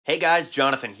Hey guys,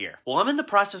 Jonathan here. Well, I'm in the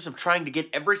process of trying to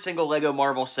get every single LEGO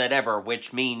Marvel set ever,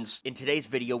 which means in today's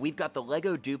video, we've got the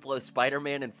LEGO Duplo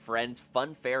Spider-Man and Friends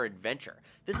Funfair Adventure.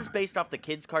 This is based off the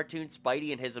kids' cartoon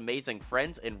Spidey and His Amazing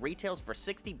Friends and retails for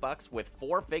 $60 with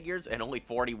 4 figures and only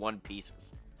 41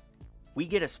 pieces. We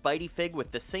get a Spidey fig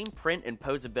with the same print and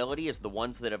posability as the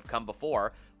ones that have come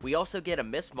before. We also get a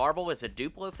Miss Marvel as a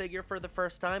Duplo figure for the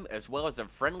first time, as well as a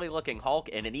friendly-looking Hulk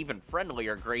and an even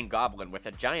friendlier Green Goblin with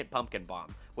a giant pumpkin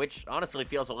bomb, which honestly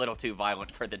feels a little too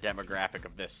violent for the demographic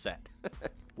of this set.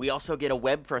 We also get a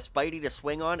web for Spidey to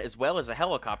swing on, as well as a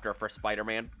helicopter for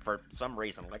Spider-Man for some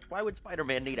reason. Like, why would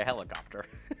Spider-Man need a helicopter?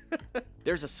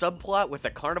 There's a subplot with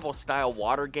a carnival-style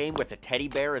water game with a teddy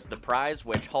bear as the prize,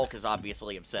 which Hulk is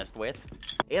obviously obsessed with.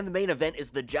 And the main event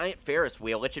is the giant Ferris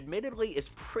wheel, which admittedly is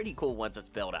pretty cool once it's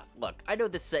built up. Look, I know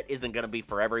this set isn't going to be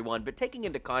for everyone, but taking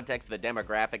into context the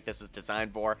demographic this is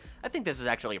designed for, I think this is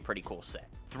actually a pretty cool set.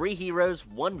 3 heroes,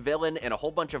 1 villain, and a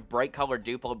whole bunch of bright-colored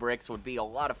Duplo bricks would be a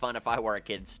lot of fun if I were a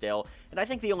kid still, and I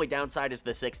think the only downside is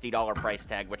the $60 price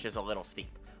tag, which is a little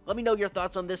steep. Let me know your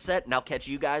thoughts on this set, and I'll catch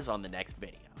you guys on the next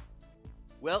video.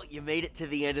 Well, you made it to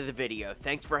the end of the video.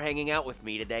 Thanks for hanging out with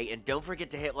me today, and don't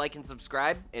forget to hit like and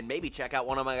subscribe, and maybe check out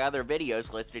one of my other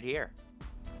videos listed here.